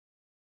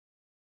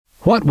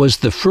What was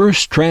the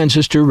first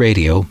transistor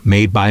radio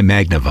made by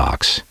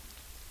Magna-Vox?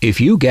 If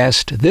you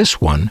guessed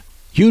this one,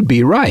 you'd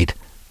be right.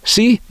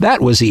 See,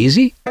 that was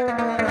easy.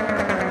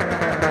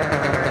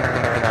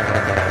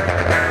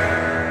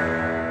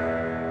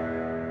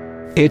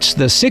 It's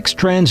the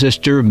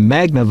six-transistor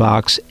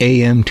Magnavox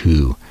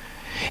AM-2,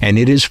 and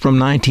it is from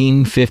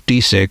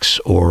 1956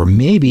 or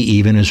maybe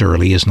even as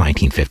early as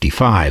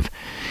 1955.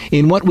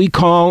 In what we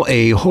call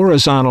a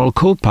horizontal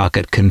coat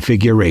pocket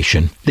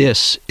configuration,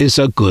 this is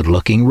a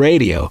good-looking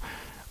radio.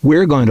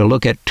 We're going to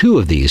look at two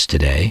of these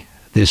today.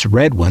 This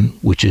red one,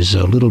 which is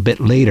a little bit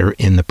later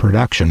in the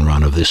production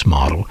run of this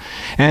model,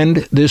 and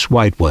this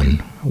white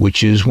one,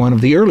 which is one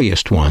of the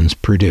earliest ones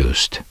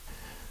produced.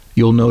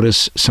 You'll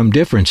notice some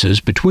differences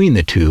between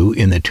the two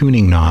in the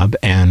tuning knob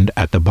and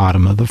at the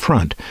bottom of the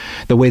front,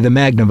 the way the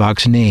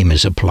Magnavox name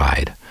is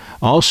applied.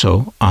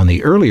 Also, on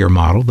the earlier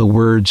model, the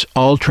words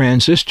all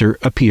transistor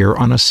appear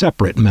on a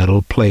separate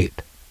metal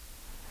plate.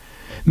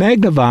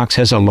 Magnavox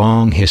has a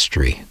long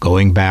history,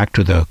 going back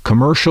to the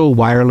Commerical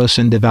Wireless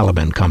and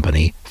Development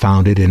Company,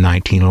 founded in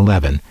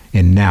 1911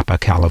 in Napa,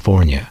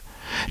 California.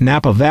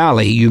 Napa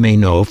Valley you may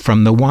know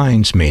from the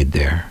wines made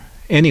there.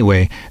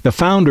 Anyway, the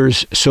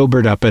founders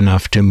sobered up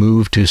enough to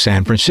move to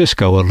San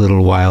Francisco a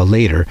little while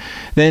later,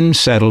 then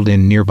settled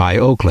in nearby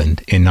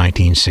Oakland in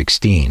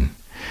 1916.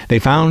 They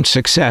found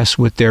success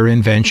with their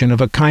invention of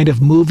a kind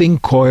of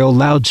moving-coil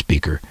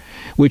loudspeaker,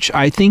 which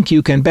I think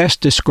you can best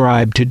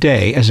describe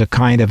today as a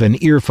kind of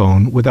an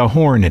earphone with a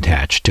horn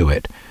attached to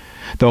it.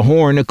 The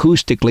horn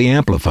acoustically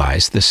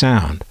amplifies the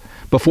sound.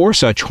 Before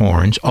such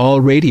horns,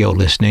 all radio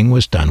listening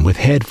was done with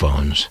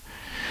headphones.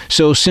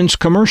 So since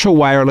Commerical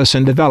Wireless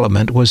and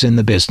Development was in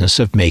the business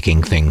of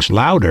making things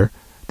louder,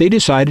 they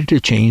decided to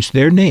change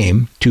their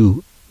name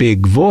to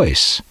Big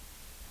Voice,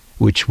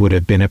 which would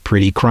have been a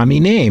pretty crummy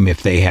name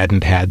if they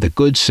hadn't had the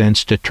good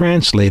sense to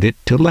translate it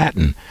to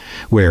Latin,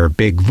 where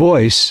Big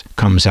Voice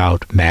comes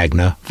out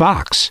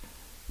Magna-Vox,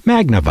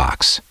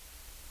 Magna-Vox.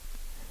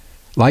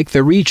 Like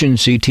the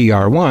Regency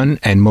TR1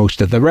 and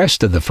most of the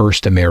rest of the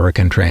first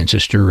American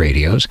transistor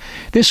radios,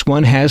 this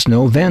one has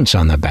no vents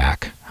on the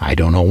back. I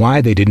don't know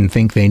why they didn't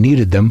think they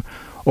needed them,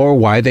 or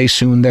why they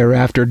soon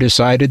thereafter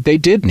decided they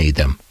did need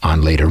them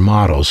on later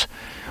models.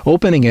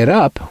 Opening it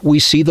up, we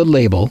see the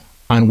label,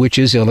 on which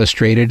is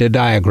illustrated a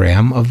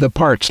diagram of the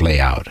parts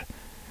layout.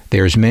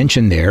 There's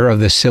mention there of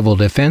the civil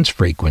defense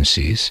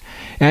frequencies,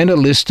 and a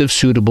list of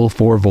suitable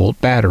 4-volt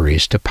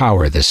batteries to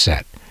power the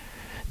set.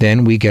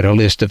 Then we get a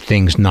list of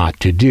things not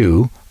to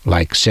do,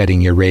 like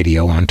setting your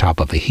radio on top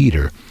of a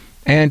heater.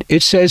 And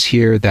it says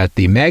here that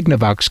the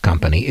Magnavox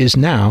company is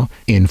now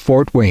in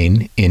Fort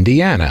Wayne,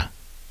 Indiana.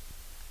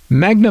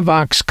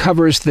 Magnavox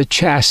covers the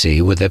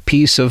chassis with a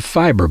piece of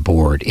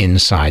fiberboard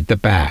inside the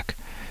back.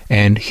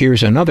 And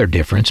here's another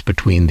difference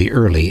between the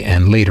early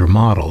and later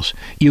models.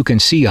 You can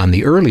see on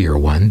the earlier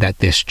one that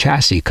this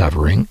chassis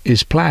covering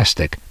is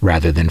plastic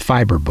rather than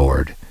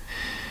fiberboard.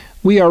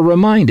 We are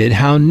reminded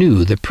how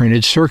new the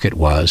printed circuit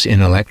was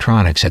in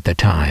electronics at the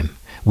time.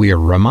 We are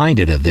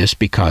reminded of this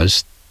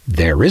because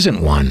there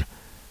isn't one.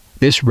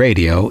 This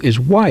radio is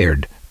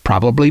wired,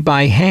 probably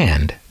by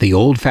hand, the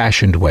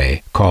old-fashioned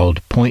way,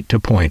 called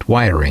point-to-point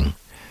wiring.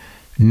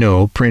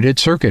 No printed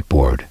circuit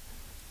board.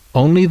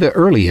 Only the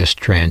earliest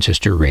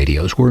transistor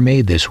radios were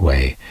made this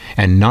way,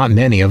 and not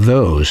many of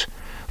those.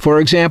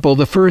 For example,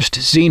 the first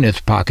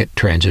Zenith pocket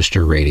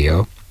transistor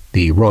radio,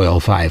 the Royal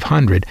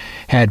 500,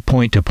 had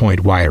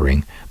point-to-point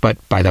wiring, but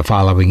by the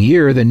following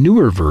year the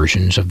newer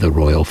versions of the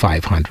Royal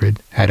 500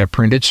 had a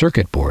printed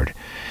circuit board.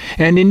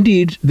 And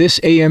indeed, this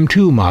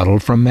AM-2 model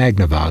from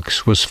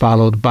Magnavox was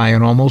followed by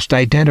an almost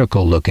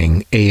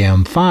identical-looking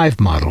AM-5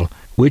 model,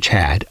 which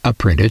had a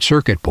printed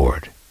circuit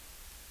board.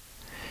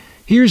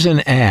 Here's an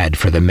ad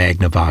for the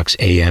Magnavox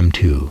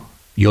AM-2.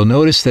 You'll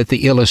notice that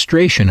the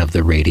illustration of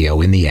the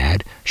radio in the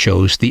ad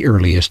shows the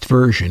earliest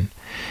version.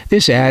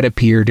 This ad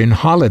appeared in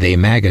Holiday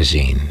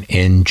magazine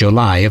in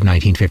July of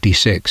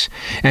 1956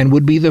 and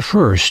would be the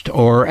first,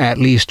 or at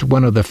least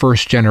one of the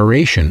first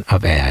generation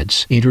of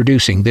ads,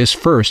 introducing this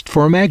first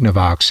for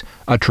Magnavox,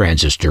 a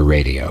transistor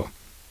radio.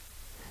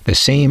 The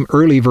same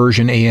early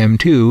version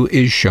AM-2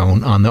 is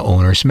shown on the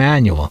owner's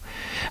manual.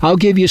 I'll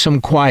give you some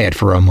quiet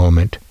for a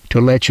moment to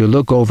let you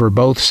look over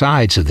both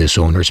sides of this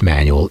owner's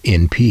manual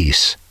in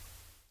peace.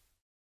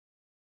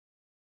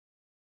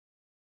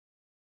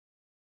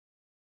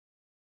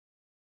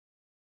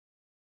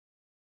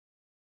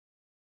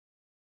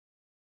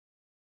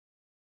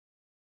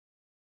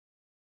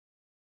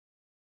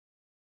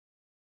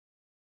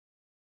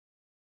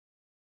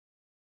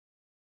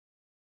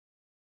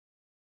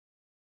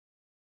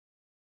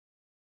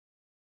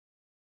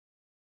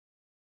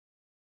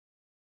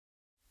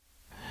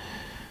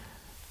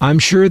 I'm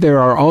sure there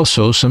are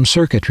also some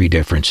circuitry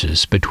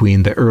differences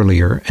between the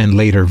earlier and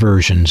later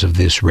versions of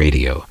this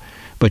radio.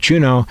 But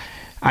you know,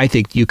 I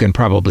think you can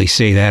probably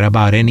say that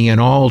about any and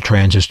all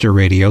transistor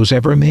radios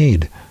ever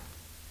made.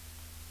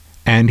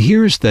 And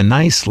here's the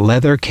nice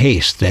leather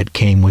case that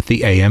came with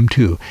the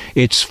AM-2.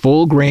 It's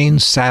full-grain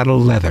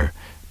saddle leather,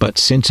 but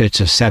since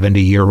it's a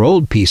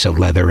 70-year-old piece of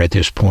leather at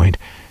this point,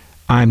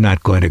 I'm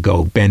not going to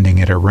go bending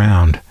it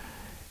around.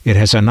 It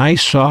has a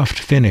nice soft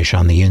finish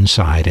on the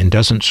inside and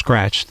doesn't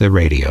scratch the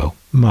radio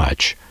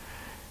much.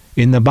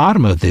 In the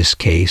bottom of this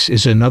case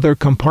is another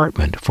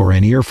compartment for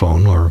an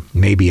earphone or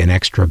maybe an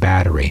extra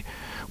battery.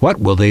 What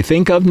will they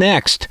think of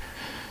next?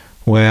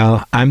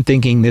 Well, I'm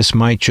thinking this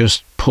might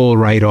just pull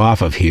right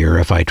off of here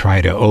if I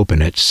try to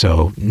open it,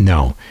 so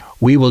no.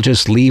 We will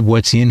just leave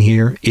what's in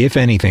here, if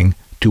anything,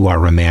 to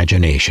our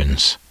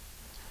imaginations.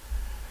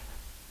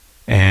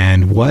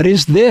 And what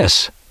is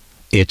this?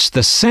 It's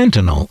the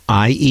Sentinel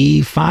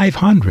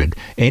IE500,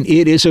 and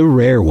it is a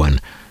rare one.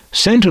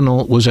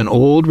 Sentinel was an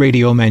old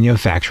radio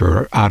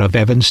manufacturer out of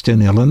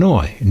Evanston,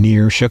 Illinois,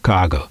 near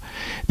Chicago.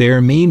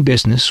 Their main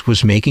business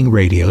was making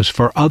radios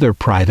for other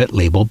private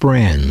label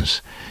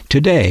brands.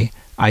 Today,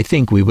 I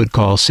think we would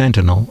call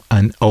Sentinel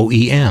an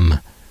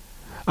OEM.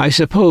 I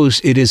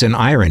suppose it is an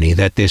irony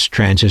that this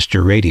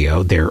transistor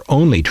radio, their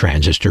only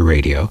transistor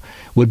radio,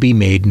 would be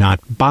made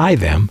not by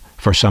them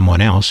for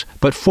someone else,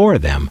 but for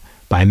them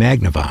by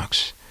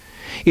Magna-Vox.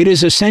 It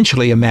is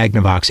essentially a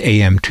Magnavox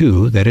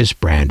AM-2 that is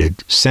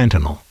branded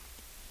Sentinel.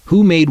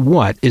 Who made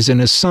what is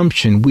an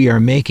assumption we are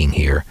making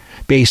here,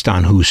 based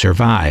on who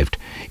survived.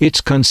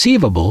 It's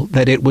conceivable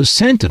that it was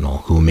Sentinel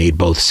who made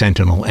both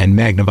Sentinel and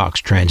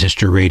Magnavox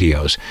transistor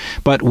radios,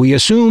 but we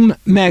assume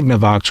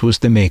Magna-Vox was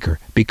the maker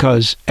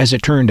because, as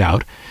it turned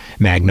out,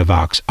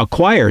 Magna-Vox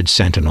acquired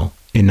Sentinel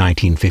in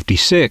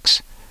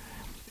 1956.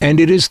 And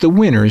it is the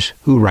winners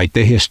who write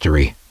the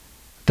history.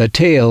 The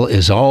tale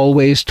is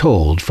always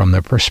told from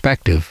the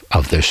perspective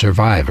of the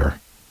survivor.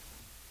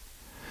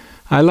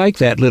 I like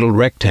that little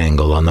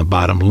rectangle on the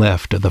bottom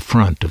left of the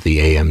front of the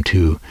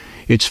AM-2.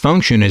 Its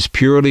function is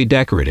purely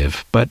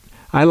decorative, but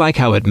I like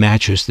how it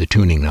matches the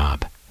tuning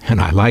knob. And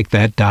I like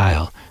that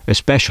dial,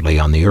 especially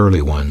on the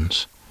early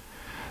ones.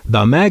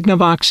 The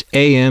Magnavox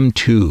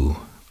AM-2.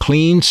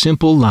 Clean,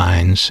 simple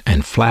lines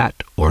and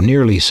flat, or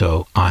nearly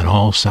so, on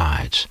all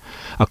sides.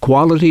 A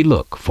quality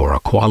look for a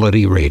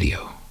quality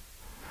radio.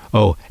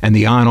 Oh, and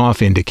the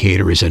on-off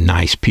indicator is a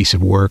nice piece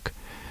of work.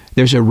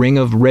 There's a ring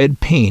of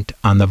red paint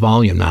on the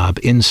volume knob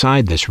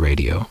inside this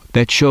radio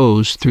that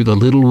shows through the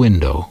little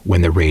window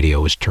when the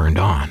radio is turned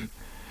on.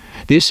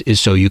 This is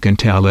so you can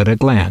tell at a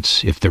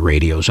glance if the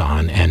radio's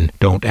on and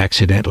don't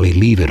accidentally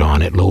leave it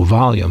on at low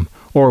volume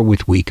or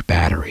with weak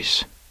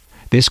batteries.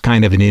 This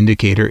kind of an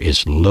indicator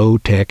is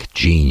low-tech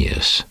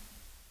genius.